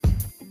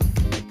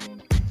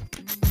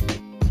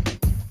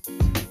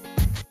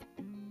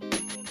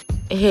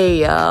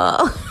Hey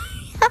y'all,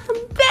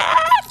 I'm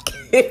back.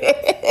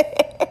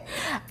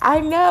 I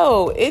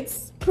know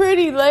it's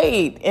pretty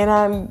late and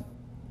I'm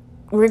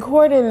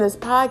recording this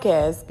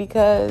podcast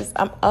because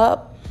I'm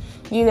up.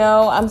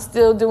 I'm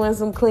still doing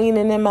some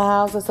cleaning in my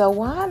house. I said,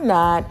 why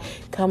not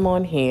come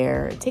on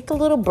here, take a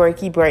little break,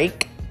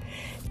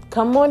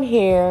 come on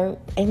here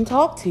and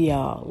talk to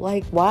y'all.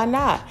 Like, why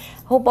not?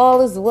 Hope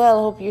all is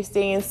well. Hope you're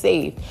staying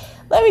safe.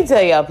 Let me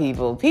tell y'all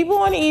people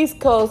on the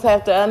East Coast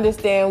have to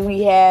understand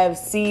we have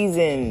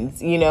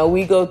seasons.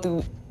 We go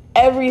through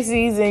every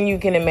season you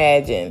can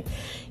imagine.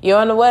 You're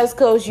on the West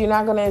Coast, you're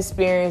not going to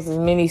experience as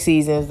many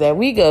seasons that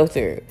we go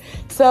through.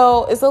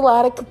 So it's a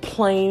lot of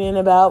complaining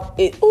about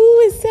it.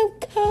 Oh, it's so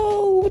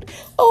cold.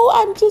 Oh,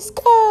 I'm just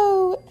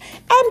cold.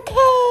 I'm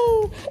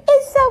cold.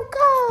 It's so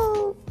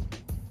cold.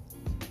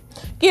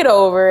 Get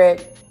over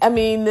it. I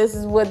mean, this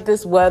is what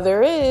this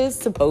weather is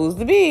supposed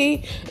to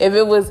be. If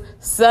it was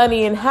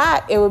sunny and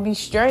hot, it would be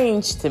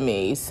strange to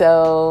me.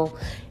 So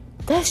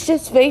let's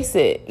just face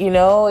it.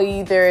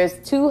 Either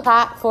it's too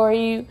hot for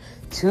you,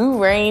 too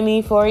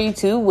rainy for you,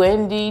 too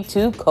windy,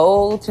 too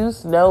cold, too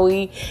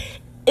snowy.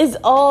 It's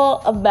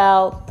all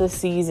about the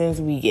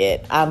seasons we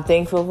get. I'm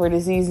thankful for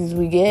the seasons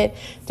we get.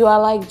 Do I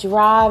like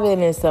driving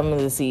in some of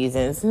the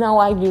seasons? No,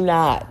 I do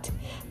not.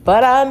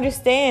 But I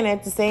understand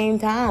at the same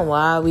time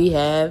why we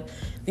have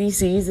these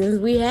seasons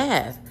we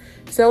have.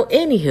 So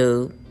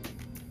anywho,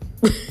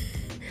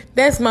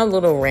 that's my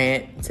little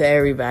rant to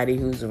everybody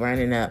who's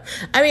running up.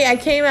 I mean, I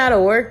came out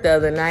of work the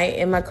other night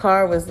and my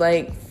car was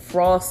like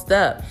frosted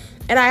up.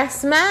 And I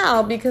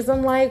smiled because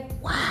I'm like,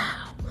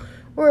 wow,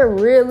 we're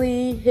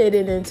really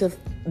heading into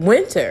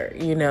winter,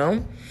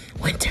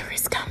 Winter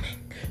is coming.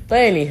 But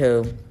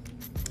anywho,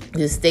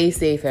 just stay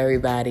safe,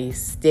 everybody.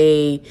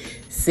 Stay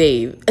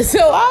safe.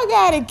 So I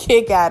got a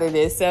kick out of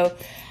this. So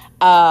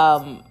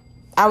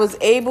I was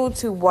able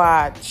to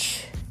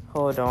watch,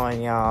 hold on,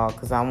 y'all,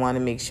 because I want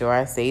to make sure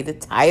I say the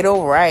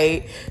title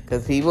right,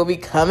 because people be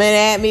coming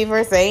at me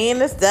for saying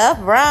the stuff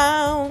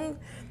wrong.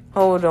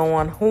 Hold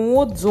on.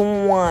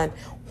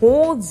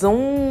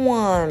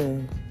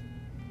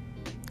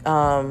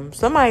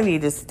 Somebody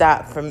need to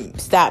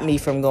stop me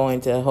from going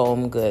to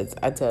Home Goods.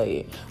 I tell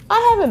you,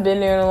 I haven't been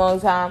there in a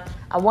long time.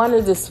 I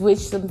wanted to switch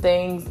some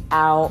things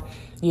out,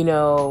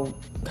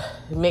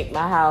 make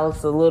my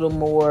house a little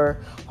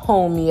more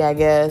homey, I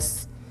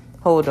guess.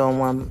 Hold on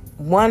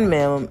one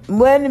moment.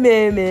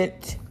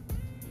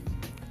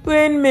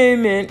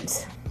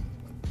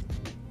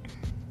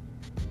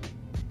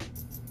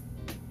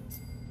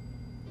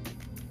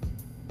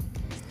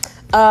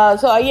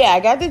 I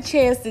got the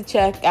chance to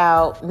check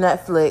out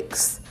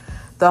Netflix,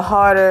 The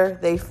Harder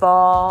They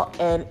Fall,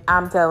 and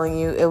I'm telling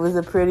you, it was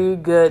a pretty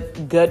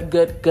good. No,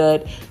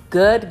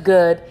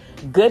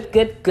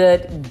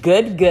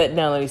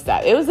 let me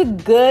stop. It was a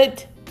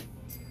good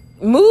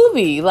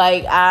movie.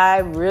 Like, I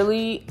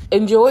really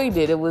enjoyed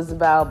it. It was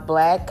about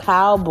black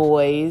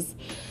cowboys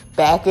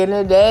back in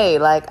the day.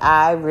 Like,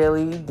 I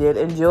really did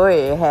enjoy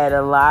it. It had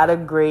a lot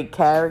of great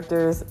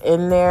characters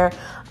in there.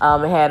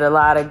 It had a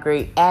lot of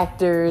great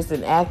actors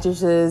and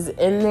actresses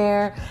in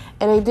there,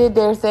 and they did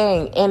their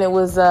thing. And it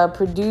was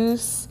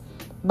produced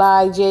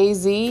by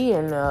Jay-Z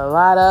and a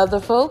lot of other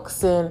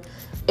folks, and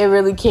it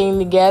really came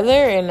together.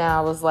 And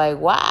I was like,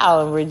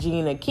 wow. And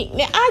Regina King.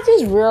 Now, I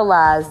just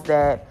realized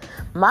that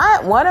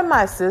one of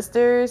my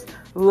sisters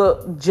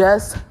looked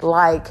just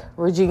like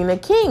Regina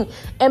King.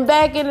 And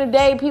back in the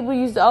day, people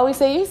used to always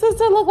say, your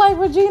sister look like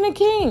Regina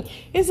King.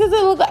 Your sister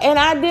look like... And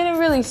I didn't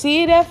really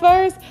see it at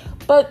first.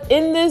 But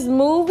in this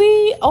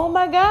movie, oh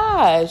my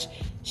gosh,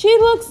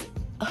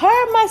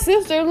 her and my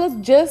sister look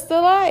just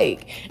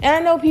alike. And I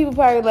know people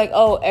probably like,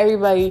 oh,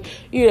 everybody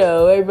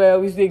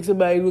always thinks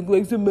somebody look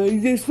like somebody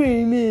that's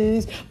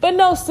famous. But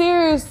no,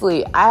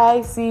 seriously,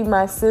 I see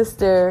my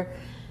sister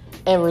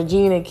and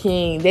Regina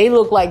King. They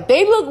look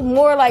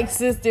more like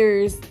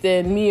sisters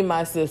than me and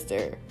my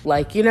sister.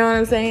 Like, you know what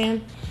I'm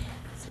saying?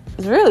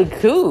 It's really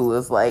cool.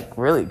 It's like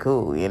really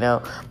cool,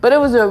 But it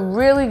was a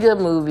really good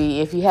movie.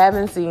 If you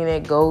haven't seen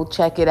it, go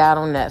check it out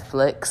on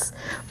Netflix.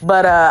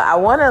 But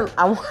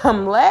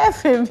I'm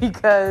laughing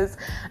because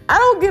I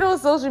don't get on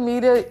social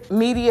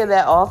media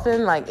that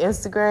often, like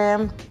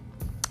Instagram.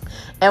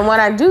 And when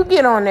I do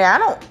get on there, I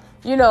don't,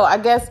 I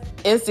guess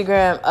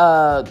Instagram,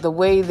 the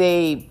way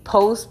they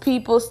post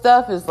people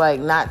stuff is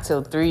like not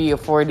till 3 or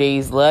 4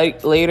 days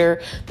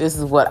later. This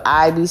is what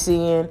I be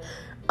seeing.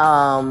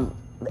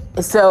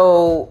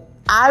 So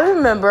I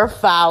remember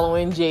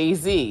following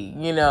Jay-Z.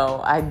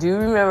 I do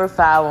remember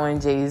following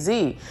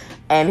Jay-Z,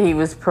 and he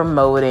was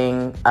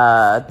promoting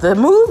the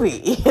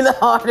movie, The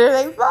Harder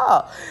They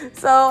Fall.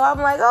 So I'm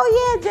like,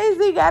 oh yeah,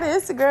 Jay-Z got an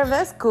Instagram.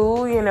 That's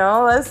cool.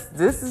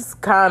 This is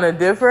kind of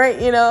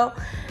different.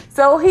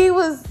 So he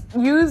was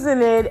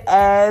using it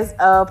as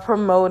a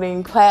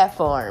promoting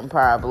platform,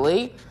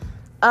 probably.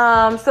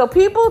 So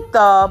people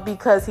thought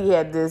because he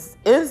had this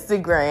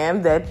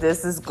Instagram that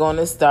this is going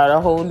to start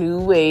a whole new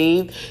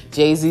wave.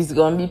 Jay-Z's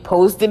going to be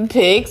posting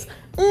pics.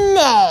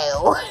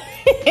 No,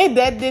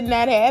 that did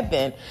not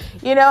happen.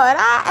 And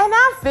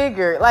I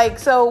figured, like,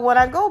 so when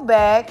I go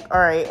back, all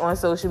right, on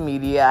social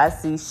media, I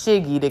see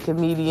Shiggy, the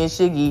comedian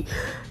Shiggy,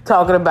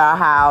 talking about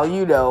how, I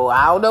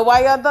don't know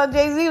why y'all thought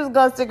Jay-Z was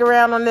going to stick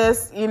around on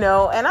this, and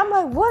I'm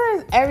like, what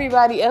is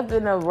everybody up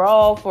in the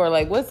raw for?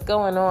 Like, what's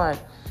going on?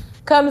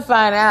 Come to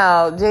find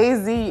out,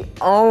 Jay-Z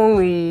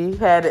only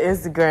had an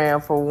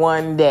Instagram for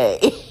one day.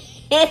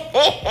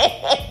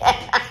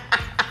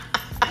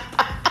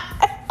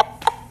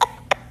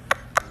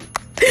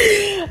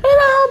 And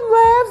I'm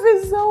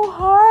laughing so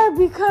hard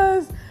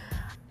because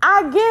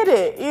I get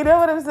it. You know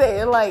what I'm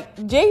saying? Like,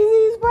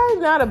 Jay-Z's probably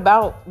not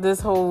about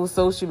this whole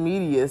social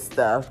media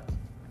stuff.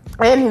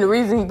 And the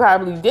reason he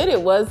probably did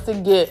it was he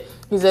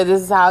said,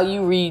 this is how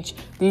you reach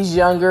these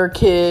younger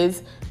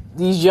kids,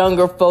 these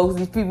younger folks,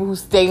 these people who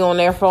stay on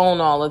their phone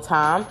all the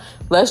time.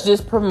 Let's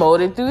just promote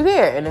it through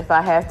there. And if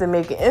I have to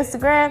make an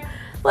Instagram,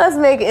 let's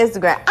make an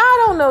Instagram.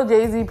 I don't know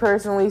Jay-Z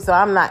personally, so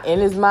I'm not in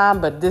his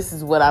mind, but this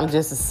is what I'm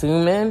just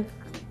assuming.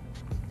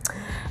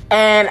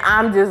 And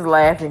I'm just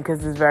laughing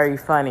because it's very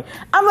funny.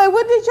 I'm like,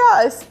 what did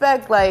y'all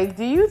expect? Like,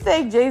 do you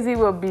think Jay-Z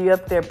will be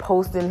up there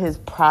posting his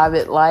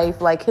private life?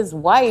 Like, his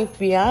wife,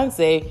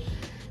 Beyonce,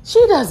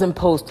 she doesn't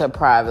post her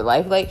private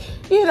life. Like,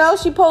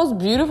 she posts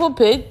beautiful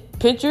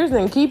pictures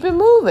and keep it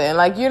moving.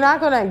 Like, you're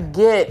not going to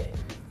get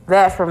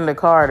that from the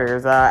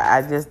Carters.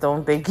 I just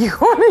don't think you're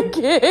going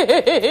to get it.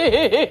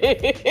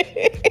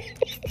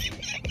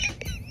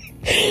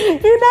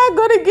 You're not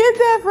going to get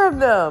that from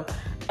them.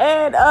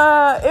 And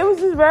it was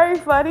just very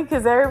funny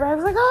because everybody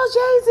was like,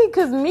 oh, Jay-Z,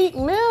 because Meek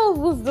Mill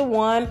was the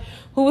one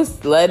who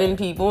was letting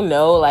people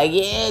know, like,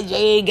 yeah,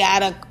 Jay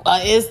got a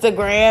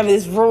Instagram.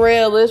 It's for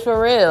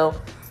real.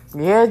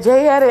 Yeah,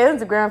 Jay had an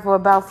Instagram for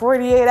about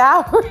 48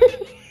 hours.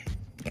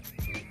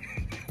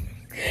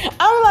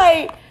 I'm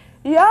like,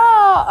 y'all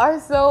are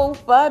so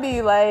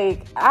funny.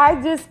 Like,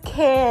 I just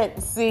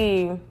can't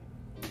see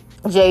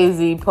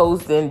Jay-Z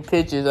posting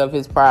pictures of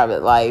his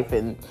private life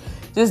and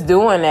just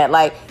doing that.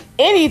 Like,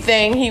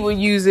 anything, he would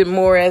use it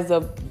more as a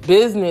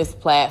business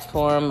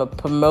platform of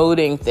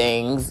promoting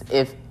things,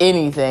 if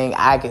anything,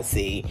 I could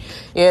see.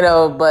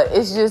 But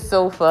it's just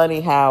so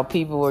funny how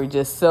people were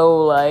just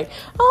so like,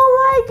 oh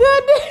my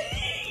goodness.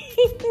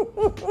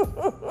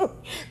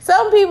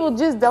 Some people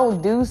just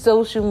don't do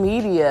social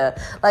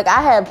media. Like,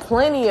 I have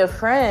plenty of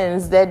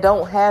friends that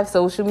don't have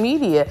social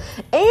media.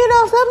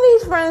 And some of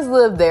these friends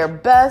live their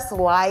best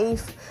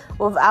life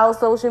without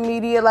social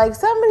media. Like,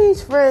 some of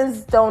these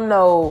friends don't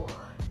know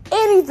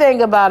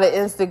anything about an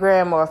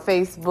Instagram or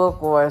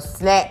Facebook or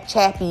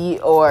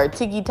Snapchat or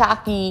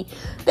TikTok. They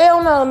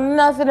don't know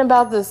nothing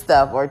about this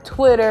stuff, or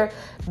Twitter.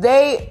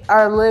 They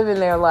are living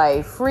their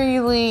life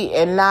freely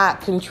and not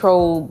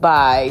controlled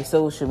by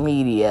social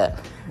media.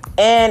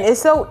 And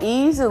it's so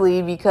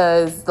easily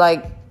because,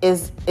 like,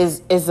 it's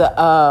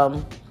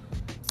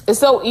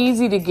so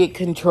easy to get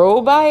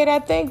controlled by it, I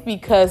think,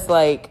 because,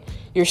 like,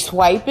 you're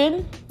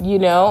swiping,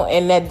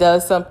 and that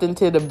does something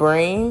to the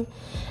brain.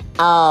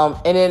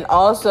 And then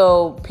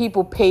also,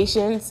 people's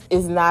patience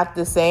is not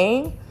the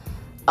same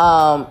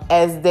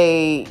as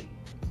they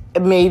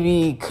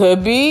maybe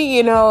could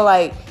be,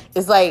 like,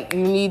 it's like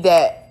you need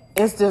that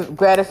instant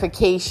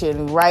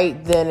gratification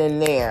right then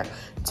and there,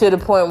 to the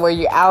point where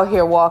you're out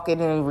here walking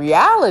in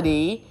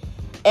reality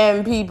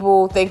and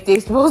people think they're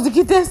supposed to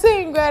get that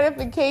same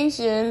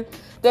gratification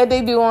that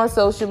they do on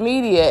social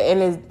media,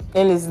 and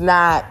it's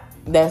not,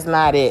 that's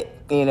not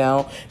it,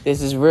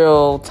 This is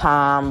real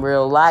time,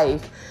 real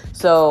life.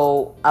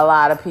 So a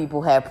lot of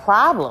people have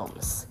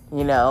problems,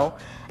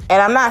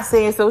 And I'm not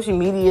saying social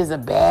media is a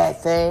bad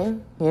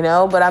thing,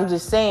 but I'm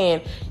just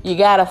saying you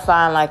got to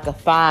find like a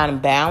fine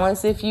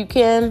balance if you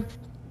can.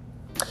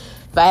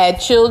 If I had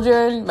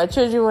children, my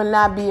children would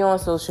not be on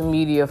social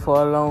media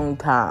for a long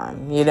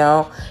time,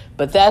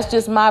 But that's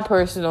just my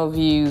personal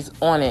views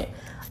on it.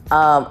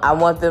 I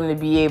want them to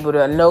be able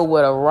to know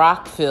what a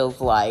rock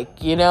feels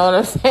like, you know what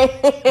I'm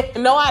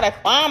saying? Know how to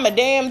climb a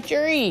damn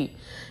tree,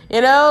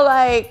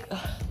 like...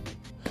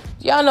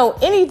 Y'all know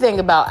anything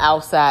about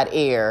outside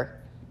air?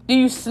 Do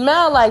you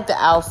smell like the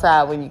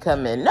outside when you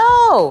come in?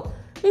 No.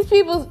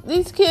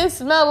 These kids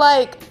smell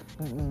like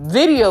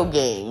video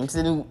games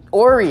and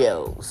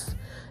Oreos.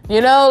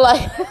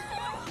 Like...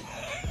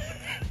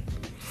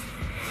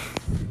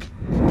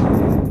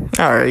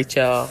 All right,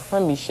 y'all.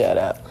 Let me shut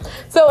up.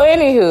 So,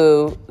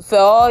 anywho,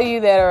 all you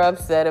that are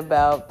upset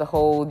about the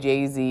whole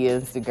Jay-Z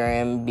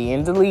Instagram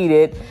being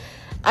deleted,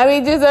 I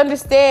mean, just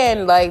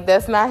understand, like,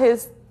 that's not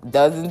his...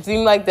 Doesn't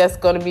seem like that's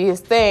going to be his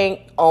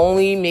thing,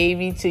 only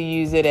maybe to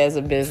use it as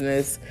a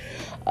business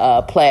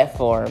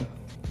platform.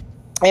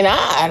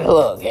 And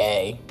look,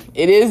 hey,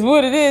 it is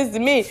what it is to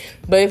me.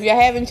 But if you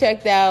haven't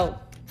checked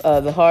out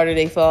The Harder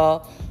They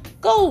Fall,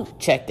 go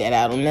check that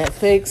out on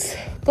Netflix.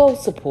 Go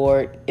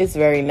support. It's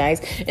very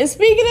nice. And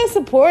speaking of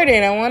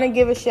supporting, I want to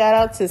give a shout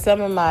out to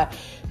some of my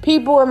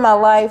people in my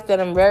life that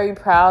I'm very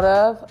proud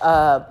of.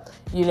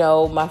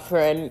 My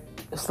friend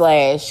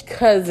 /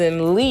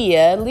 cousin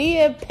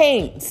Leah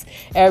paints,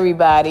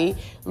 everybody.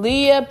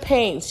 Leah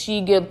paints.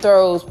 She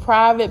throws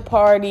private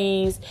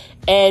parties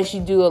and she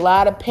do a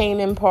lot of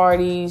painting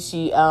parties.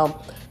 She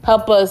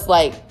help us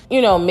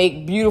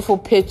make beautiful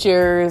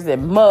pictures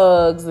and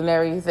mugs and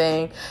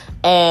everything.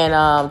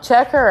 And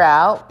check her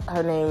out.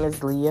 Her name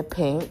is Leah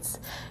Paints.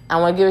 I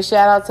want to give a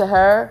shout out to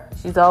her.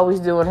 She's always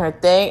doing her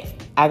thing.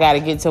 I got to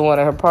get to one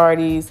of her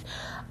parties.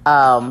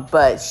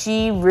 But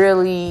she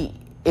really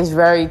is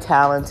very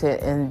talented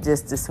and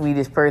just the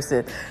sweetest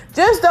person.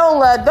 Just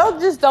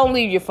don't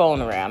leave your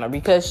phone around her,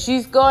 because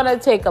she's gonna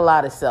take a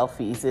lot of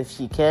selfies if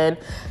she can.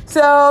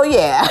 So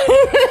yeah.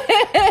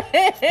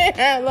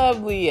 I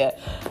love Leah.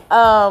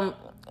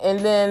 And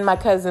then my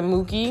cousin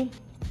Mookie.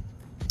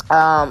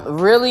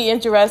 Really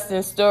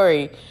interesting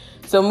story.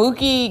 So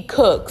Mookie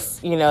cooks,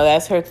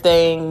 that's her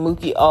thing.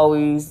 Mookie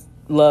always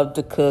loved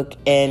to cook,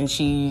 and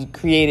she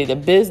created a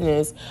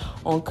business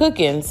on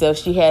cooking. So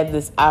she had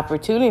this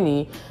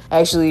opportunity.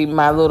 Actually,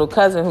 my little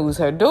cousin, who's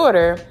her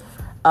daughter,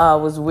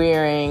 was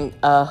wearing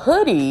a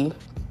hoodie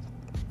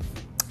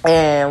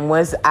and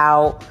was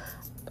out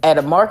at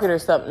a market or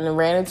something and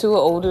ran into an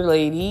older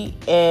lady,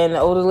 and the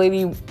older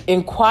lady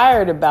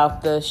inquired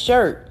about the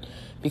shirt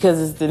because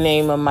it's the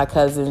name of my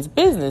cousin's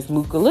business,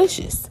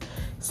 Mookalicious.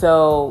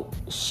 So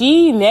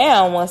she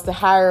now wants to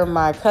hire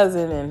my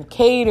cousin in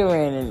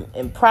catering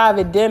and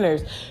private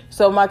dinners,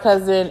 so my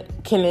cousin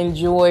can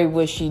enjoy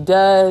what she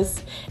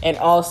does and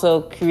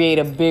also create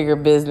a bigger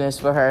business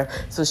for her.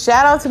 So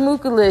shout out to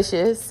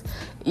Mookalicious.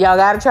 Y'all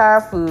gotta try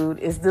our food.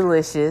 It's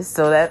delicious.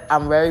 So that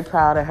I'm very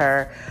proud of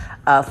her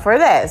for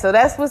that. So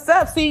that's what's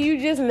up. See,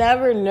 you just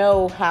never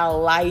know how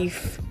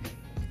life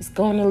is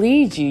going to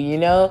lead you.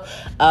 You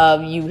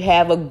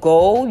have a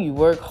goal, you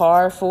work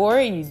hard for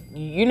it.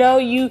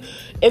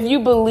 If you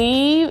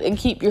believe and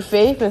keep your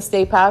faith and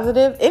stay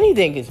positive,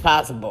 anything is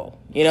possible.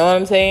 You know what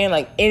I'm saying?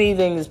 Like,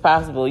 anything is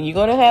possible. You're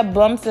going to have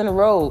bumps in the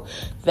road.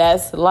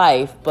 That's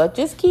life. But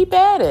just keep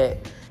at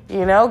it.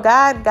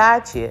 God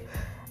got you.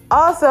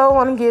 Also, I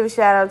want to give a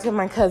shout out to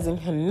my cousin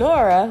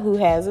Honora, who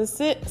has a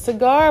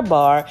cigar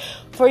bar.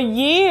 For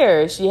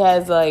years, she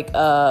has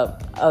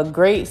a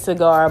great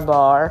cigar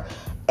bar,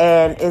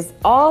 and it's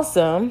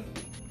awesome.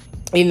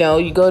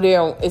 You go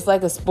there, it's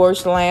like a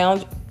sports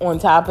lounge on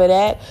top of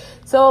that.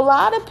 So a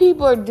lot of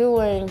people are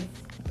doing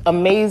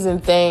amazing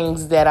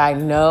things that I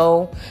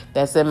know,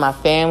 that's in my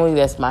family,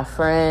 that's my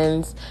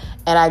friends,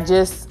 and I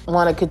just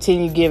want to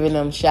continue giving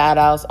them shout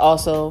outs.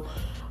 Also,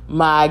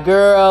 my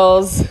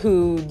girls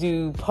who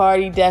do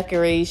party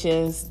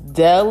decorations,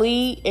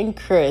 Deli and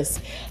Chris,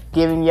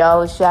 giving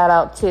y'all a shout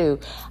out too.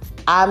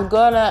 I'm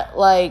gonna,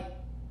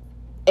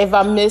 if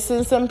I'm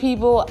missing some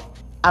people,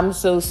 I'm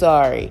so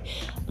sorry.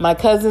 My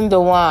cousin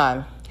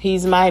Dewan,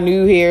 he's my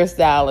new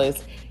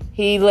hairstylist.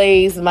 He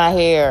lays my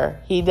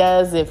hair. He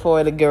does it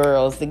for the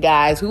girls, the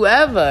guys,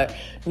 whoever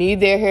need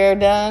their hair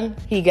done,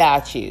 he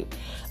got you.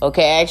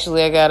 Okay,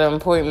 actually, I got an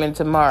appointment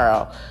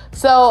tomorrow.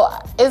 So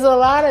it's a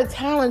lot of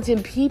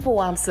talented people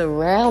I'm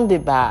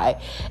surrounded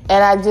by.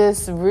 And I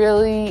just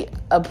really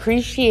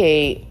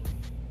appreciate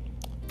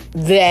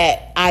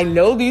that I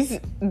know these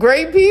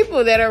great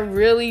people that are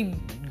really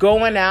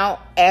going out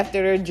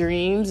after their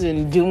dreams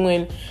and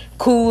doing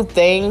cool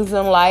things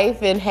in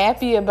life and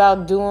happy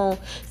about doing.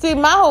 See,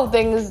 my whole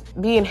thing is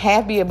being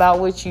happy about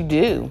what you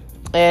do.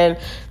 And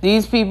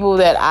these people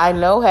that I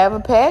know have a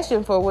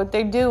passion for what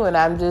they do, and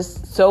I'm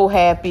just so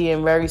happy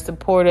and very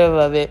supportive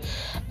of it,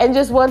 and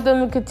just want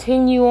them to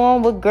continue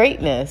on with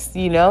greatness.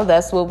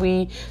 That's what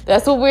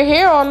we're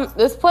here on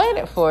this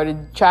planet for, to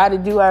try to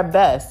do our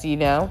best.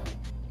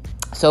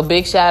 So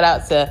big shout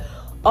out to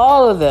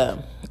all of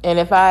them. And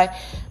if I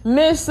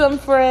miss some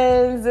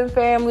friends and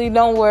family,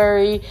 don't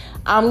worry,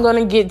 I'm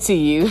gonna get to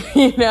you.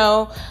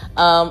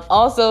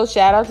 Also,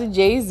 shout out to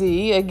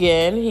Jay-Z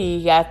again.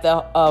 He got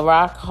the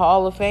Rock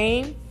Hall of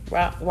Fame.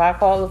 Rock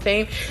Hall of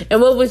Fame.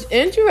 And what was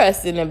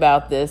interesting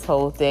about this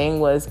whole thing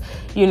was,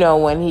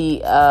 when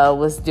he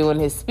was doing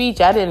his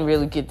speech, I didn't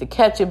really get to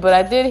catch it, but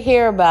I did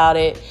hear about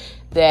it,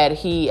 that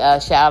he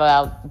shouted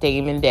out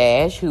Damon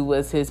Dash, who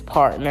was his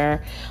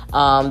partner.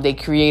 They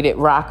created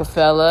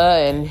Rockefeller,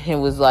 and it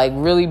was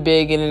really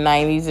big in the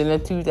 90s and the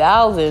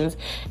 2000s,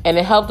 and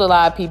it helped a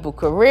lot of people's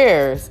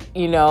careers,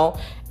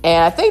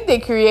 And I think they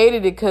created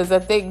it because I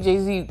think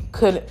Jay-Z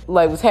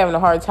was having a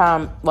hard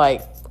time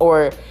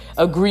or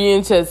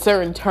agreeing to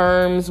certain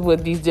terms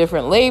with these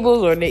different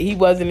labels, or that he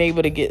wasn't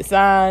able to get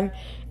signed,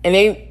 and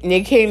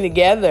they came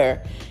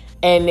together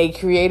and they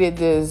created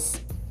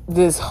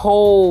this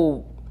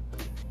whole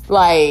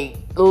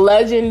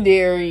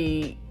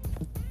legendary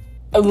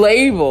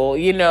label,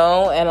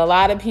 and a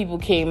lot of people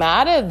came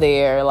out of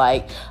there. A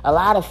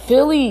lot of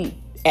Philly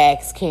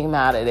acts came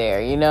out of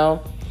there,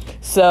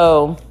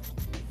 So,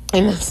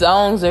 and the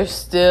songs are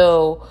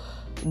still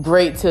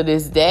great to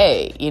this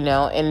day,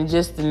 and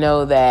just to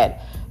know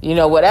that,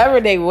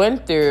 whatever they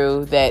went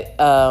through, that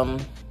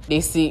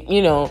they see,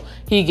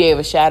 he gave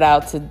a shout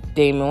out to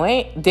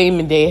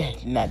Damon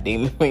Dash,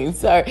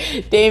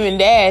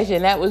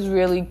 and that was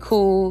really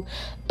cool.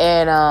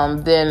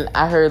 And then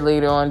I heard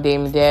later on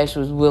Damon Dash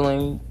was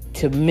willing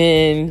to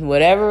mend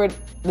whatever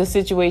the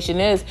situation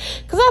is.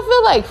 Because I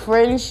feel like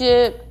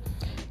friendship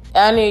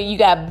I mean, you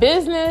got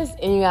business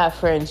and you got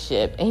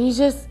friendship. And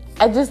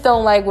I just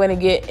don't like when it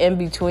get in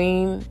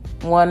between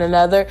one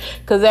another.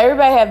 Because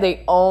everybody have their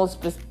own,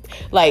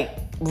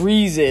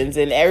 reasons.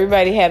 And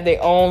everybody have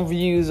their own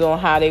views on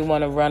how they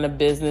want to run a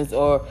business,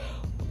 or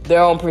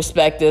their own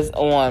perspectives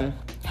on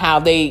how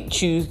they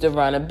choose to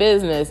run a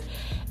business.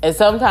 And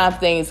sometimes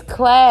things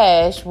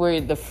clash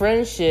where the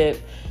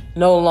friendship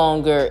no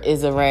longer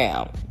is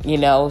around,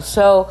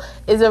 So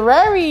it's a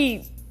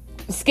very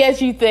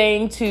sketchy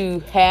thing to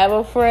have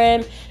a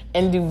friend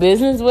and do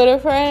business with a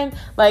friend.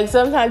 Like,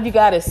 sometimes you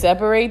got to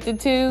separate the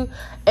two.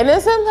 And then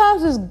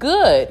sometimes it's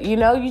good, you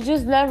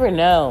just never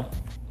know.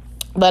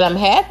 But I'm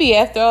happy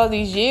after all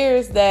these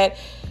years that,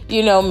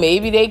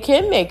 maybe they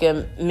can make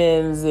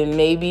amends, and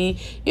maybe,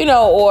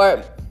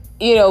 or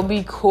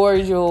be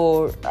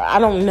cordial. I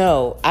don't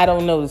know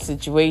the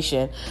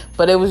situation,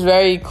 but it was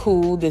very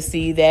cool to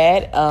see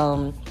that,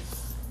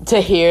 to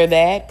hear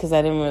that, because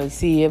I didn't really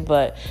see it,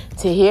 but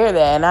to hear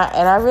that, and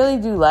I really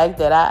do like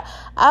that.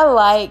 I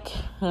like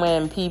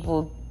when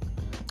people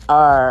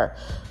are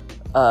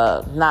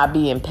not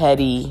being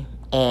petty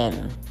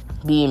and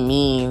being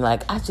mean.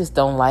 Like, I just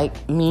don't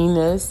like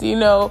meanness,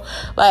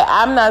 Like,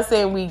 I'm not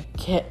saying we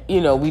can't,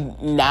 we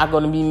not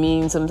going to be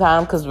mean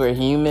sometimes because we're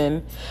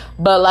human.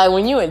 But, like,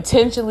 when you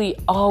intentionally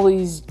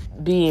always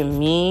being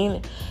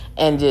mean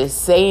and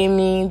just saying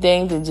mean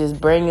things and just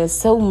bringing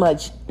so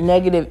much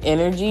negative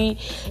energy,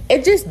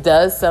 it just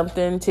does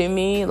something to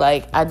me.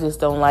 Like, I just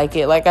don't like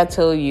it. Like I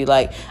told you,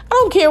 like, I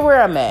don't care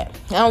where I'm at.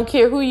 I don't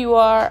care who you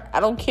are. I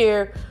don't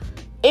care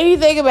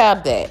anything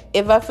about that.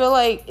 If I feel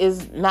like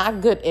it's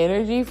not good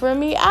energy for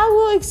me, I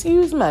will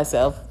excuse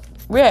myself.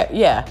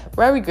 Yeah,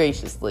 very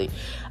graciously.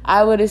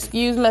 I would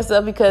excuse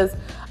myself because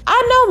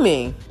I know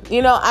me.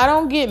 I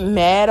don't get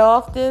mad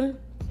often.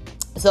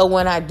 So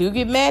when I do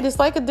get mad, it's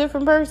like a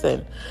different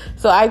person.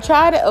 So I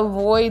try to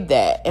avoid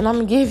that. And I'm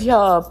going to give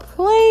y'all a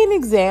plain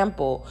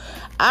example.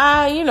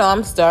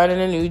 I'm starting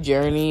a new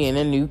journey in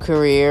a new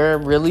career.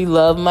 Really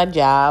love my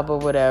job or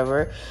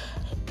whatever.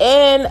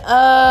 And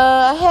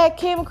I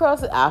came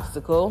across an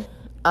obstacle.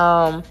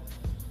 And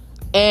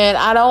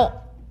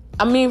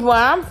where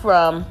I'm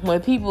from,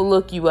 when people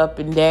look you up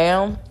and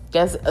down,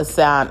 that's a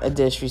sign of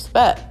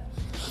disrespect.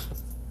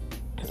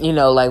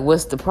 Like,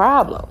 what's the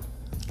problem?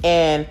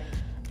 And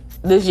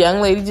this young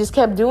lady just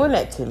kept doing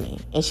that to me.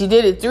 And she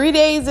did it 3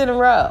 days in a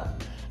row.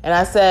 And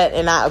I said,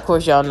 of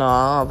course, y'all know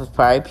I was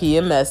probably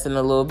PMSing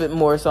a little bit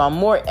more, so I'm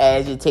more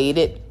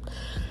agitated.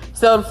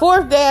 So the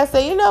fourth day, I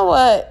said, you know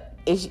what?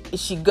 If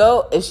she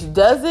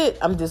does it,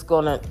 I'm just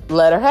going to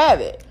let her have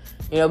it.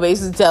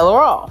 Basically tell her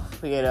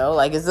off,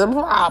 like it's a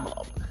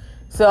problem.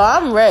 So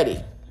I'm ready.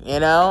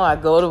 I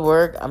go to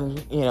work. I'm,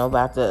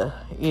 about to,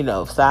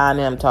 sign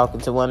in. I'm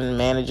talking to one of the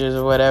managers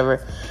or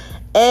whatever.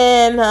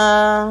 And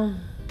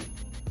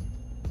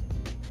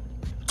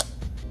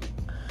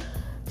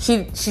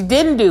she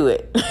didn't do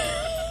it.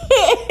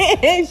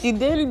 She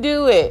didn't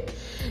do it.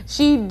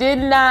 She did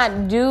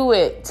not do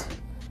it.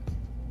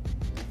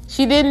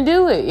 She didn't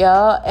do it,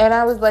 y'all. And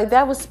I was like,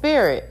 that was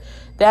spirit.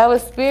 That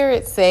was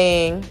spirit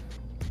saying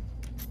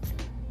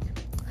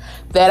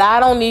that I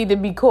don't need to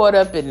be caught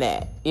up in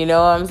that. You know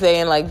what I'm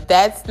saying? Like,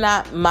 that's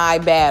not my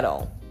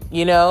battle,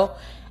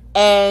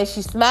 And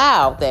she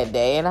smiled that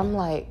day. And I'm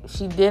like,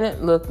 she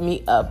didn't look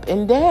me up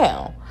and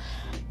down,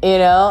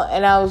 And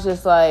I was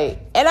just like,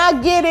 and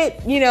I get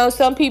it.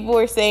 Some people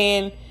are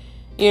saying,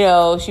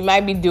 she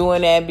might be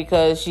doing that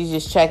because she's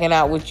just checking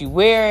out what you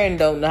wear and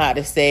don't know how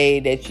to say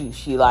that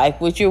she like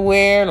what you're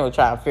wearing, or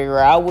trying to figure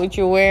out what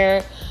you're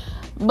wearing.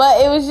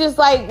 But it was just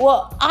like,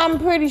 well, I'm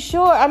pretty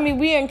sure.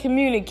 We're in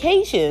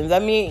communications.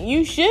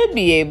 You should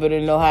be able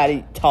to know how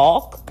to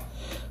talk.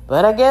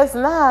 But I guess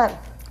not.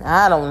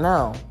 I don't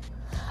know,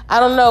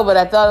 but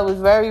I thought it was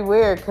very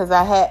weird because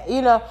I had,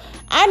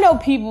 I know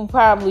people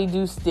probably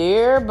do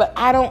stare, but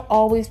I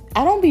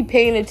don't be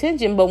paying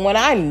attention. But when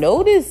I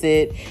notice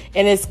it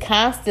and it's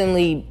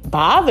constantly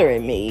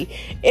bothering me,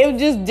 it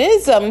just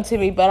did something to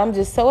me. But I'm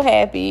just so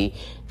happy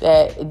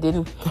that it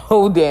didn't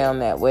go down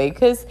that way,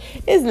 because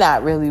it's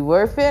not really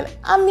worth it.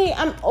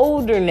 I'm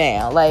older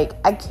now. Like,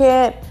 I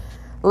can't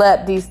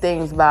let these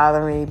things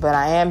bother me, but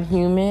I am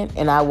human,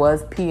 and I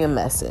was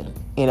PMSing.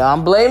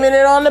 I'm blaming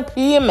it on the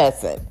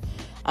PMSing.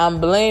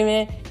 I'm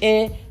blaming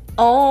it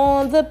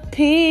on the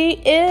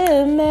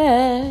PMS.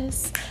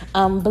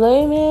 I'm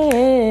blaming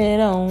it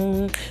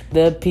on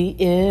the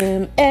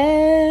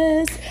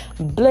PMS.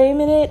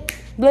 Blaming it.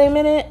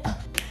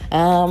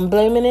 I'm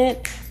blaming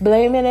it.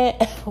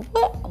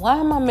 What? Why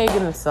am I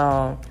making a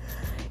song?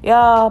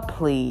 Y'all,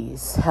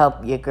 please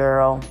help your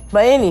girl.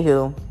 But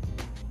anywho,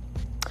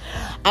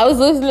 I was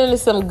listening to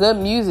some good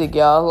music,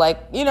 y'all. Like,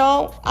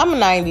 I'm a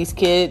 90s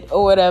kid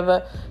or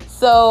whatever.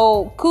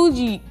 So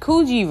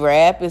Coogee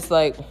Rap is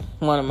like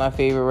one of my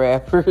favorite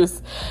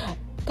rappers.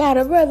 Got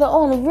a brother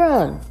on the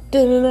run.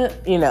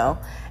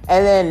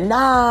 And then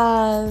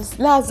Nas is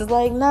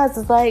like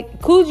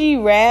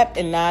Coogee Rap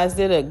and Nas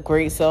did a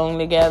great song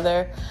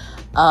together.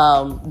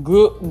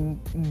 Guru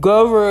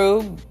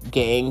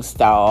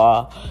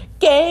Gangstar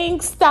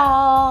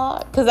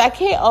Gangsta. Because I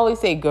can't always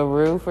say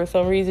Guru for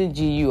some reason.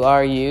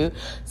 Guru.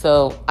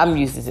 So I'm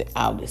used to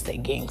I'll just say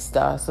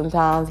Gangsta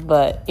sometimes.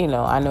 But,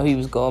 I know he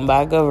was going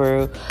by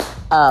Guru.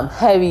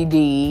 Heavy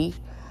D.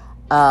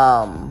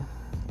 A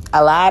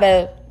lot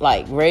of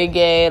like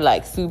reggae,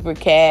 like Super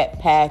Cat,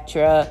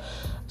 Patra,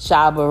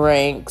 Shabba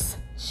Ranks,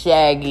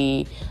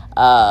 Shaggy.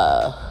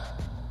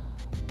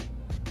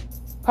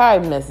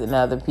 Probably missing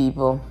other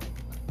people.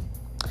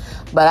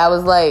 But I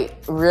was like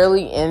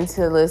really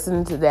into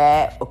listening to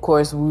that. Of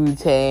course,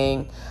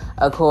 Wu-Tang.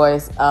 Of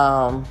course,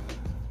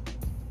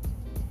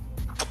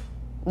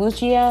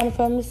 Luciano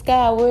from the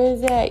Sky. Where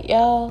is that,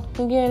 y'all?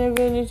 I'm getting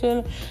really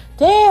to.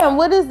 Damn,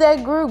 what is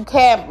that group?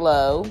 Camp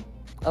Lo.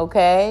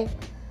 Okay.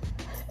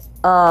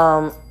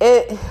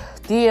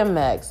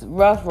 DMX,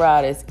 Rough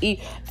Riders,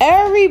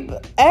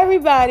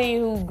 everybody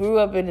who grew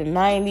up in the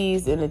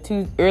 90s and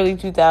the early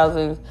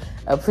 2000s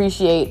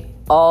appreciate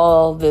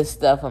all this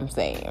stuff I'm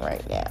saying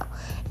right now.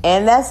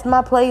 And that's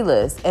my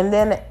playlist. And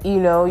then,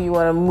 you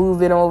want to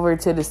move it over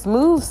to the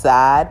smooth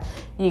side.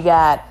 You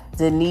got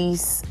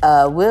Denise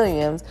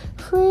Williams.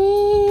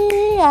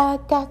 Free, I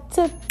got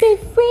to be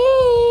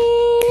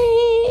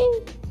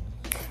free.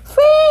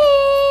 Free.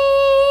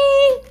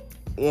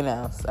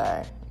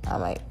 Sorry.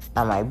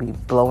 I might be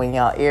blowing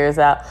y'all ears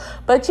out.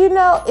 But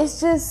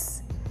it's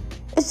just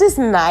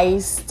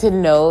nice to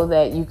know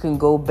that you can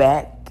go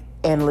back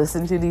and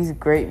listen to these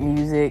great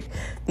music,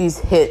 these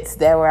hits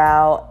that were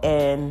out,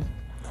 and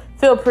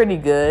feel pretty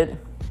good.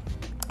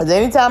 Because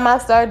anytime I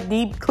start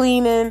deep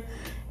cleaning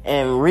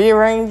and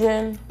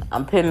rearranging,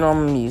 I'm putting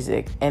on my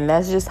music. And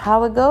that's just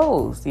how it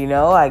goes,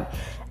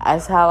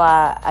 that's how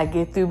I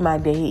get through my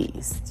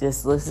days,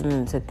 just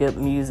listening to good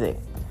music.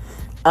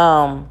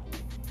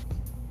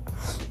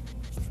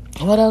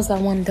 What else I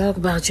want to talk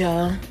about,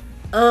 y'all?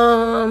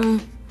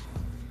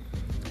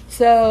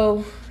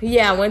 So,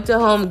 I went to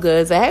Home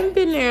Goods. I haven't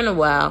been there in a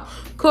while.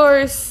 Of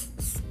course,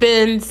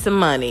 spend some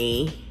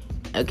money,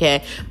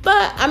 okay?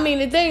 But,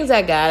 the things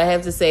I got, I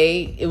have to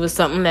say, it was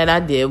something that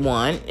I did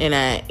want. And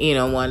I,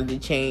 wanted to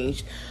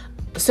change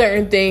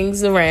certain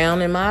things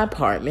around in my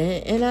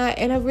apartment. And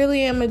I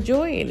really am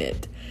enjoying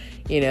it,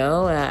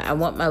 I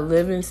want my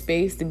living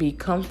space to be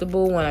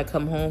comfortable when I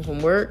come home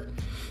from work,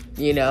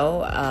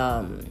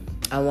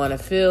 I want to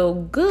feel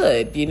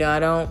good. I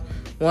don't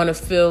want to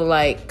feel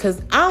like,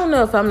 because I don't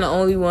know if I'm the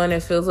only one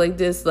that feels like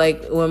this.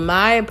 Like when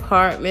my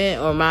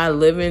apartment or my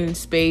living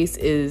space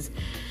is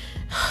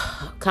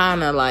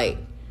kind of like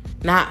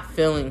not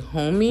feeling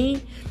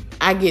homey,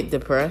 I get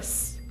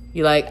depressed.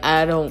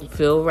 I don't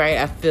feel right.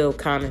 I feel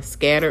kind of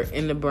scattered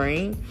in the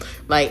brain.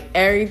 Like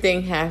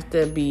everything has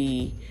to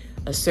be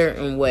a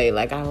certain way.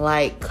 Like I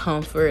like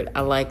comfort.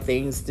 I like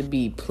things to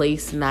be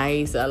placed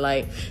nice. I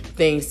like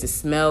things to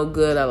smell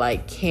good. I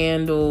like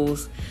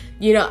candles.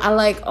 I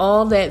like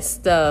all that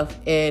stuff.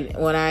 And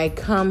when I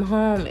come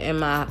home and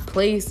my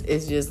place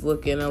is just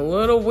looking a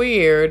little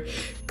weird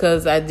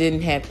because I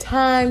didn't have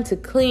time to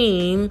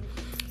clean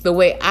the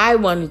way I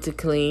wanted to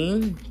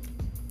clean,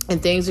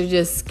 and things are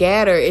just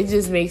scattered, it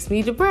just makes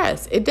me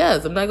depressed. It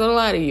does. I'm not going to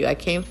lie to you. I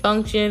can't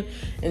function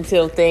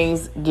until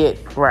things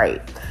get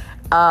right.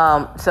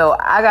 So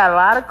I got a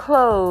lot of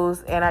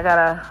clothes and I got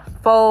to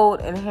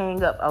fold and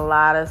hang up a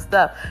lot of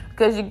stuff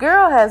because your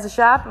girl has a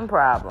shopping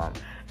problem.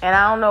 And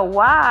I don't know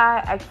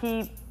why I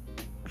keep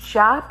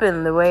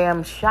shopping the way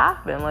I'm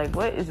shopping. Like,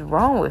 what is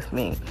wrong with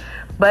me?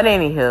 But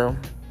anywho,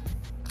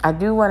 I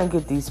do want to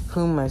get these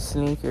Puma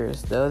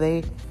sneakers though.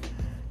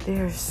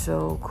 They're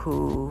so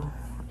cool.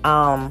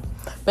 But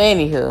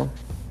anywho,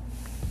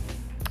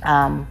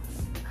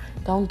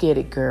 don't get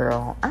it,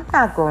 girl. I'm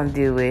not going to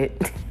do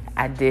it.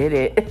 I did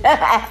it.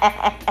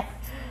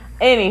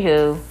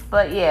 Anywho,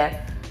 but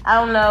yeah, I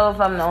don't know if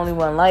I'm the only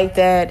one like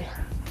that.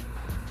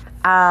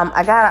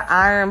 I got an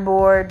iron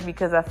board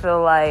because I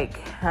feel like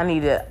I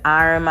need to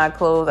iron my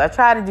clothes. I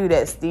try to do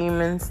that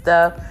steaming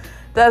stuff.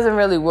 Doesn't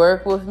really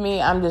work with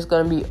me. I'm just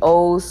going to be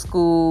old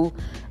school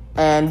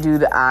and do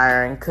the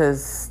iron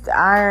because the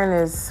iron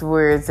is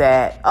where it's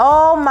at.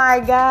 Oh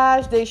my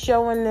gosh, they're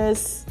showing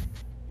this.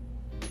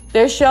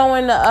 They're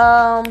showing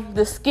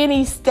the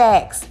skinny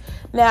stacks.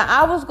 Now,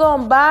 I was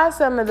going to buy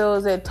some of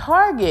those at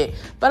Target,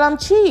 but I'm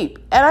cheap.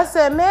 And I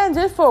said, man,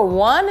 just for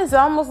one, it's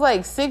almost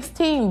like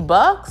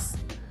 $16.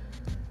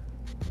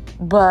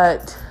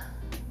 But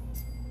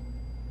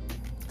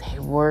they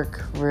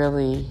work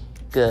really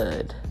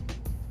good.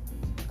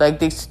 Like,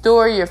 they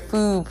store your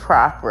food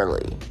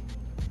properly.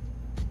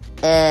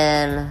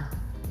 And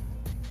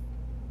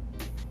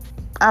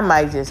I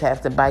might just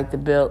have to bite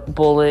the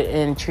bullet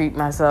and treat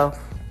myself.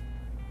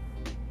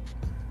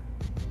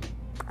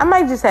 I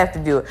might just have to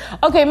do it.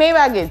 Okay, maybe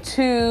I get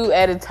 2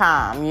 at a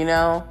time,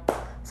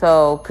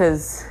 So,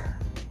 because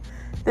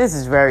this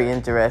is very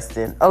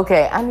interesting.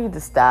 Okay, I need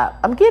to stop.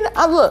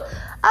 Look,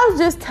 I was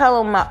just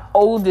telling my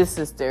oldest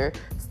sister,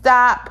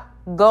 stop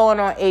going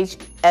on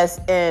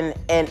HSN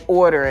and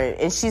ordering.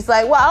 And she's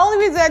like, well, the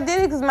only reason I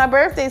did it because my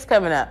birthday's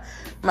coming up.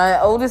 My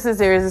oldest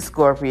sister is a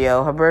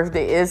Scorpio. Her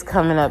birthday is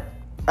coming up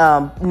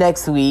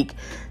next week.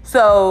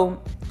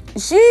 So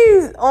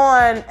she's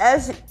on,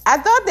 I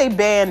thought they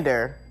banned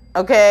her,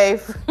 okay?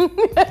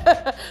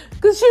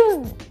 Because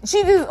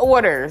she just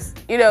orders,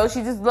 she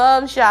just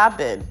loves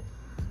shopping,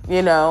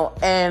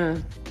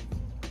 and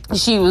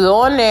she was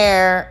on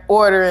there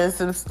ordering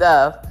some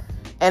stuff.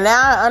 And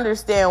now I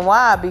understand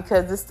why,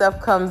 because this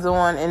stuff comes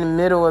on in the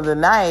middle of the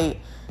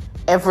night.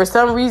 And for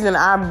some reason,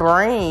 our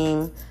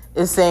brain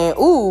is saying,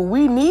 ooh,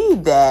 we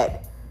need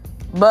that.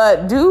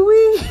 But do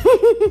we?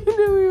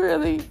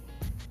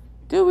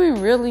 Do we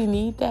really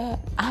need that?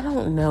 I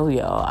don't know,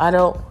 y'all. I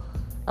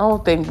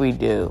don't think we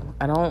do.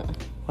 I don't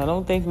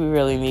think we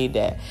really need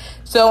that.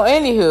 So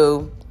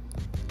anywho,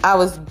 I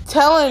was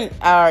telling,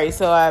 all right,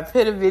 so I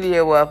put a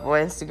video up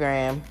on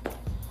Instagram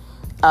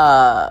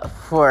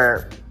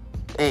for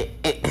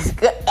it's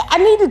good. I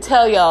need to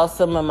tell y'all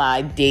some of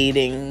my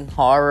dating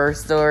horror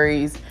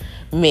stories,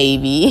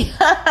 maybe.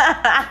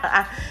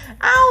 I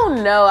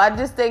don't know. I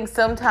just think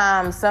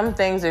sometimes some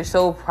things are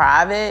so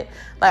private.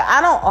 Like,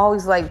 I don't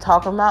always like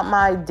talking about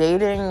my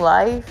dating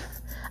life.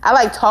 I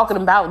like talking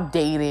about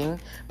dating,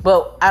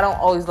 but I don't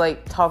always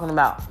like talking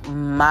about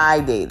my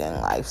dating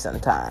life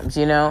sometimes,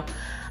 because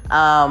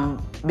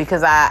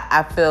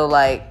I feel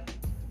like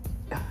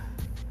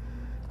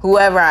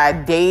whoever I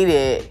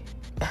dated,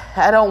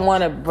 I don't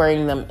want to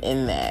bring them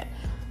in that.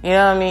 You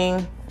know what I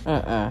mean?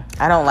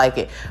 I don't like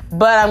it.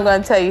 But I'm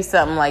going to tell you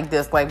something like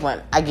this. Like,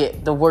 when I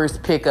get the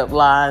worst pickup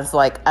lines,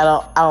 like, I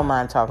don't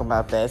mind talking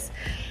about this.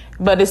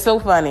 But it's so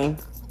funny.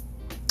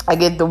 I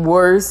get the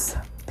worst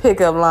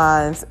pickup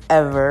lines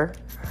ever.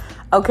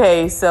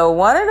 Okay, so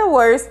one of the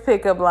worst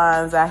pickup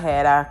lines I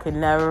had, I could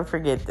never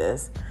forget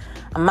this.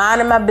 I'm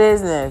minding my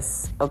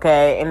business,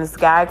 okay? And this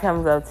guy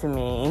comes up to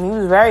me, and he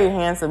was very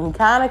handsome. He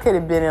kind of could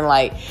have been in,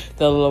 like,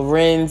 the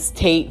Lorenz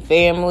Tate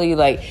family.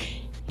 Like,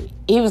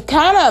 he was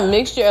kind of a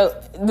mixture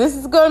of, this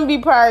is going to be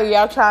probably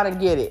y'all trying to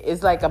get it.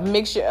 It's like a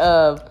mixture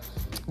of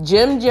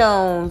Jim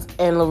Jones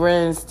and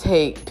Lorenz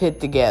Tate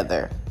put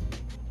together.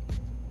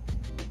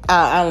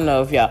 I don't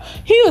know if y'all,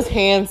 he was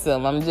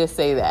handsome. I'm just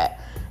say that.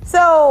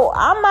 So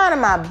I'm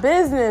minding my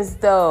business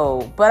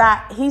though,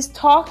 but he's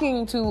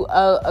talking to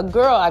a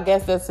girl. I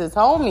guess that's his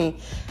homie,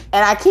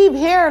 and I keep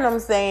hearing him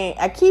say,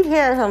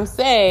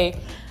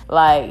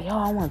 like, yo,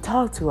 I want to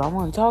talk to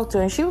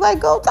her, and she was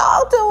like, go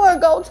talk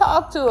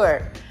to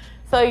her.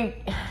 So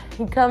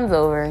he comes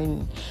over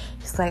and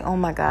he's like, oh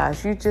my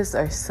gosh, you just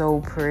are so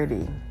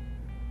pretty,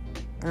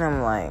 and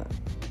I'm like,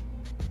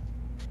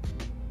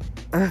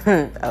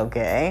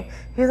 okay.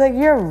 He's like,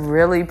 you're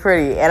really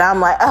pretty. And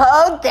I'm like,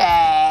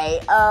 okay,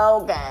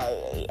 I'm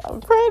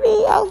pretty,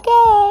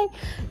 okay.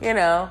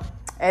 And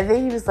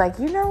then he was like,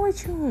 you know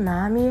what you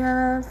remind me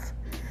of?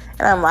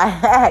 And I'm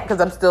like,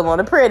 because I'm still on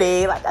the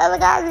pretty. Like, oh my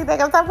gosh, you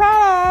think I'm so pretty?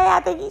 I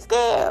think he's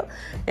cute.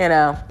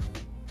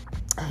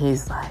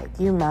 He's like,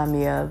 you remind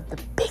me of the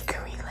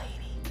bakery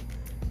lady.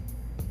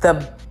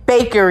 The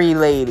bakery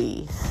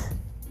lady.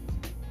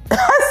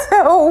 I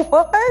said,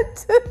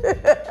 what?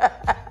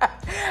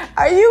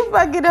 Are you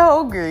fucking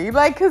hungry?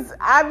 Like, cause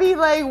I be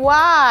like,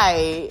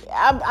 why?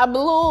 I'm a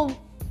little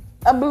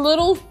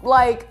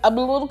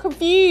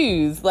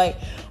confused. Like,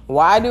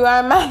 why do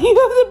I remind you of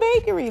the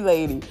bakery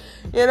lady?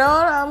 And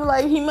I'm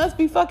like, he must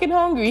be fucking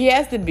hungry. He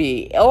has to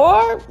be.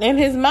 Or in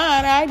his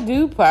mind, I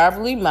do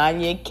probably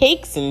mind your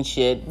cakes and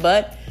shit.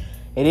 But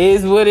it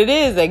is what it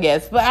is, I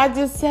guess. But I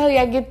just tell you,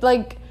 I get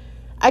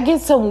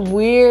some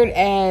weird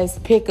ass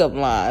pickup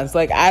lines.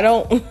 Like, I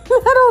don't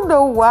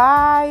know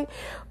why,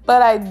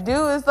 but I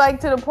do. It's like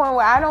to the point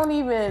where I don't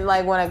even,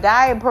 like, when a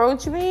guy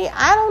approach me,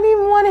 I don't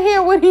even want to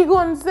hear what he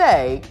gonna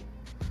say,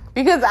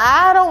 because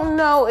I don't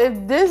know if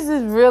this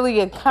is really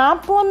a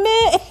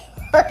compliment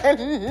or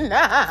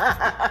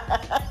not.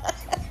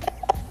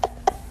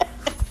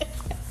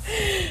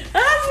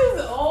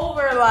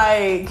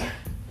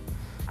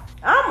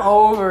 I'm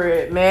over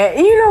it, man.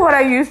 You know what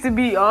I used to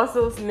be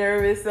also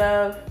nervous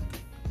of?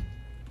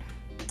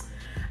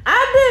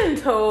 I've been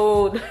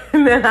told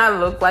that I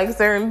look like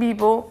certain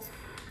people,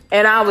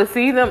 and I would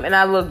see them and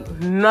I look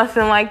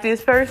nothing like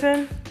this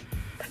person.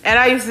 And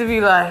I used to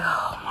be like,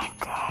 oh my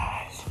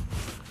gosh.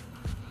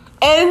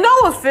 And no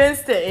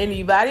offense to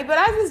anybody, but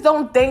I just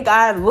don't think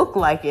I look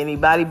like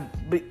anybody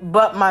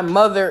but my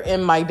mother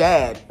and my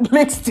dad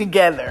mixed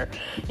together,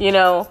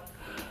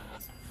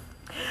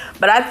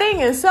 But I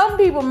think in some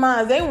people's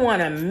minds, they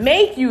want to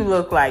make you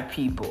look like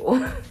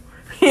people,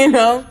 And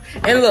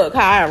look,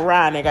 how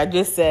ironic. I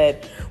just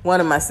said one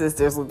of my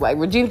sisters looked like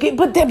Regina King.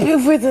 Put that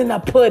proof in the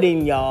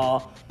pudding,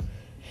 y'all.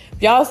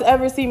 If y'all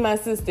ever see my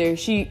sister,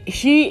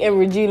 she and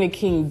Regina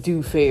King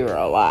do favor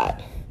a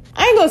lot.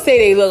 I ain't gonna say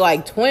they look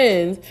like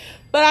twins,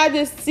 but I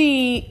just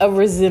see a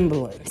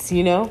resemblance,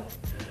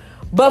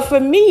 But for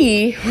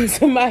me, when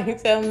somebody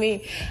tell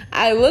me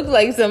I look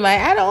like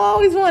somebody, I don't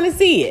always want to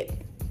see it.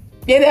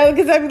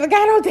 Because I'm like,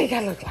 I don't think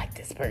I look like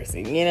this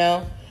person,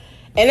 And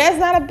that's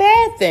not a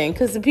bad thing,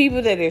 because the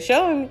people that they're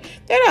showing me,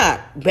 they're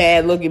not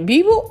bad looking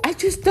people. I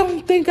just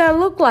don't think I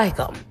look like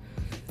them,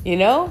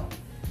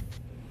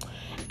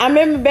 I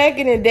remember back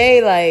in the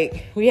day,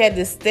 like, we had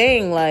this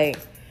thing, like,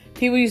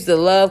 people used to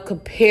love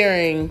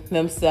comparing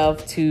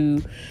themselves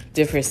to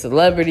different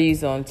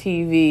celebrities on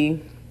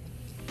TV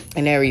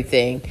and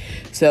everything.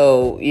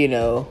 So,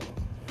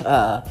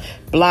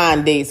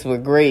 blind dates were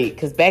great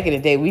because back in the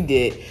day we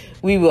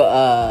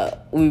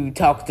would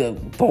talk to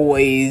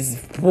boys'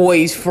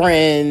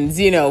 friends,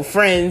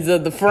 friends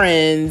of the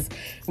friends.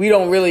 We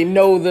don't really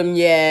know them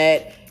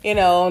yet, and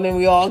then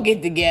we all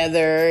get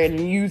together and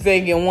you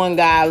thinking one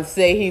guy will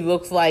say he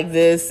looks like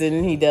this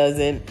and he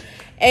doesn't.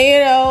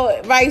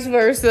 And, vice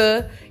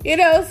versa,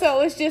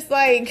 so it's just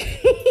like,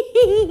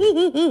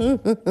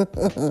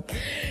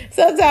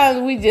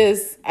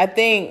 sometimes I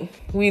think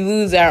we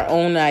lose our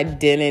own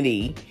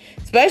identity,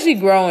 especially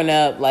growing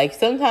up. Like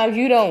sometimes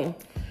you don't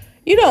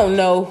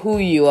know who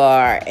you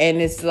are,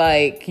 and it's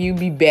like you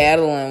be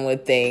battling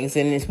with things,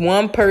 and this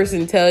one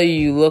person tell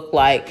you look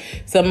like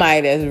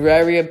somebody that's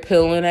very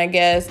appealing, I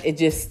guess. It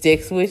just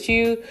sticks with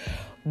you.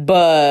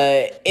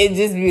 But it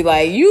just be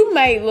like, you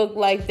might look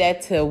like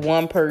that to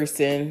one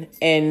person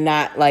and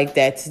not like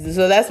that.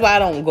 So that's why I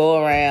don't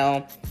go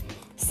around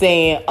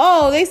saying,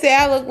 oh, they say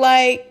I look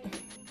like,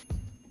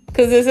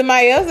 because in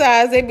somebody else's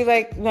eyes, they be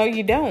like, no,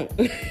 you don't.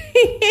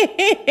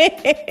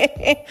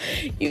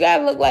 You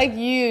gotta look like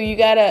you. You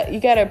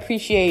gotta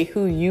appreciate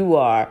who you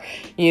are.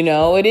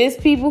 It is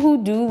people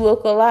who do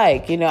look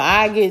alike.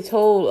 I get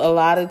told a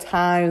lot of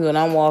times when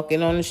I'm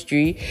walking on the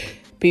street,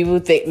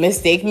 people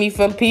mistake me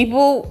for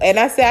people. And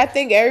I say, I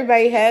think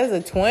everybody has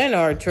a twin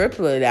or a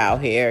triplet out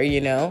here,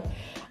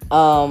 A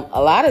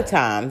lot of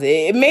times.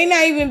 It may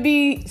not even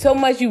be so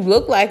much you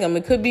look like them.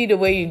 It could be the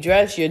way you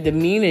dress, your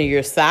demeanor,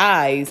 your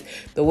size,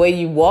 the way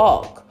you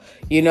walk.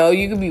 You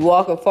could be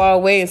walking far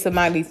away and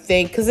somebody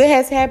think, because it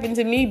has happened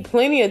to me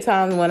plenty of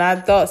times when I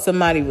thought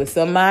somebody was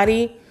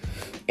somebody.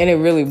 And it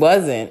really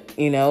wasn't,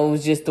 it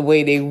was just the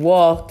way they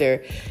walked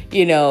or,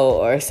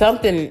 or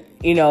something,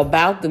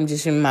 about them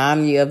just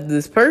remind me of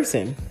this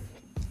person.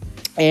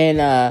 And,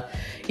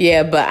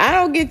 but I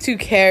don't get too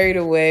carried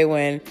away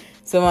when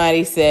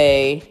somebody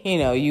say,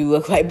 you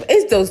look like,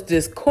 it's those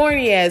just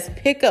corny ass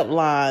pickup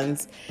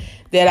lines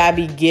that I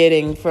be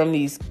getting from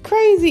these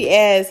crazy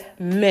ass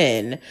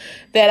men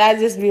that I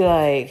just be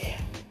like,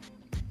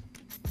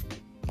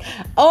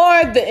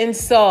 or the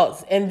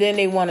insults, and then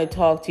they want to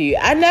talk to you.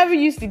 I never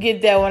used to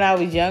get that when I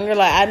was younger.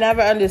 Like, I never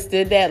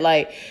understood that.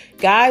 Like,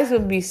 guys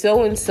would be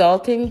so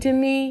insulting to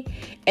me,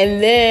 and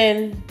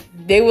then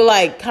they would,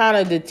 like, kind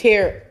of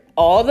deter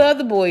all the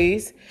other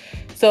boys.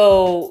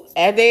 So,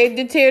 after they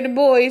deter the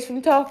boys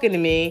from talking to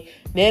me,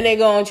 then they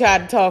go and try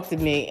to talk to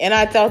me. And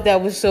I thought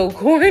that was so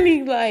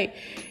corny. Like,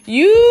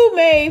 you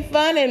made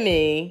fun of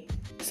me,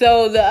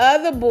 so the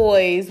other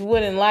boys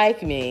wouldn't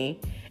like me.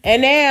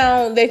 And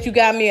now that you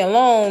got me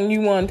alone,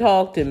 you want to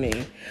talk to me.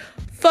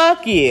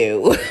 Fuck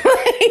you.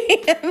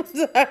 I'm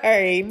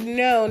sorry.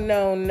 No.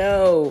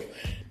 No,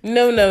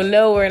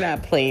 we're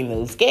not playing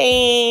those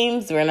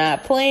games. But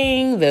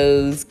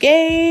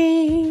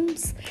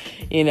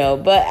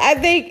I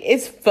think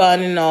it's fun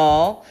and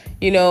all.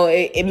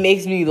 It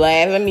makes me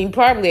laugh. I mean,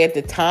 probably at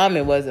the time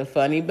it wasn't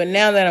funny, but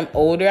now that I'm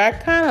older, I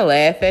kind of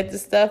laugh at the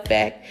stuff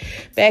back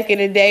in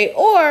the day.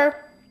 Or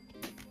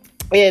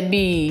it'd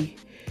be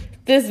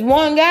this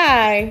one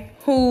guy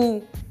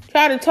who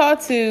tried to talk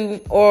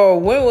to or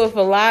went with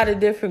a lot of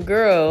different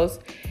girls,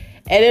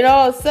 and then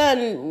all of a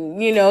sudden,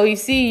 he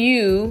see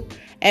you,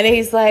 and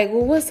he's like,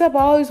 well, what's up?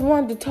 I always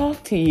wanted to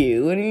talk to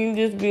you. And you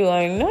just be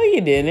like, no,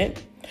 you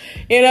didn't.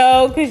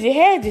 Because you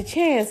had your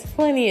chance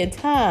plenty of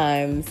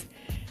times.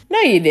 No,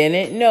 you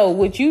didn't. No,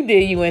 what you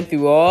did, you went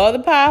through all the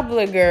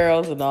popular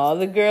girls and all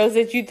the girls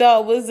that you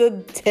thought was a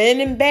 10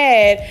 and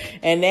bad.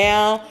 And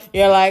now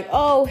you're like,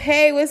 oh,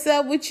 hey, what's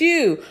up with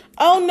you?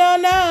 Oh,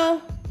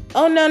 no.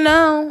 Oh,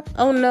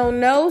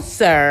 no,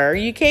 sir.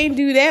 You can't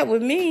do that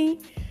with me.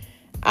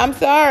 I'm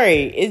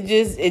sorry. It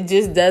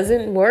just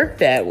doesn't work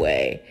that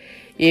way.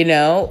 This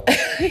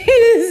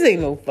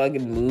ain't no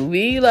fucking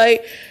movie.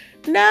 Like,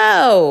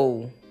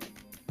 no.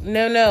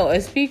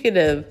 And speaking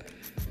of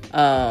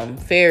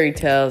fairy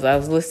tales, I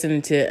was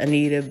listening to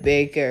Anita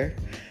Baker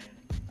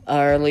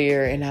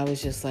earlier, and I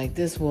was just like,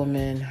 this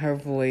woman, her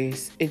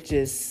voice, it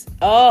just,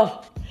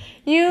 oh,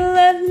 you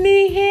left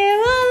me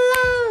here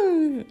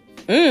alone.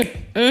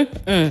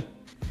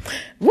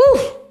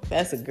 Woo,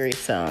 that's a great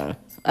song.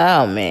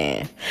 Oh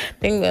man, I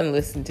think I'm gonna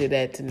listen to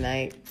that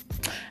tonight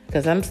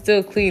because I'm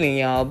still cleaning,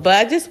 y'all. But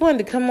I just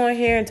wanted to come on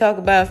here and talk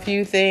about a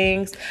few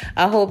things.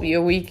 I hope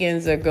your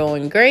weekends are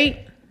going great.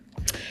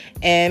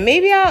 And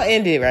maybe I'll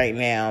end it right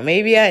now.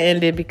 Maybe I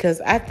end it because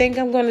I think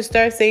I'm going to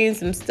start saying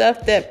some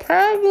stuff that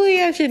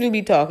probably I shouldn't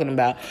be talking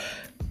about.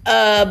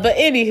 But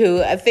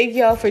anywho, I thank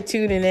y'all for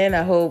tuning in.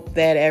 I hope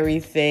that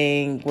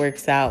everything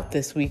works out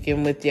this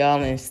weekend with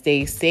y'all and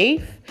stay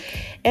safe.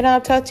 And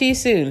I'll talk to you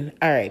soon.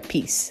 All right,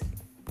 peace.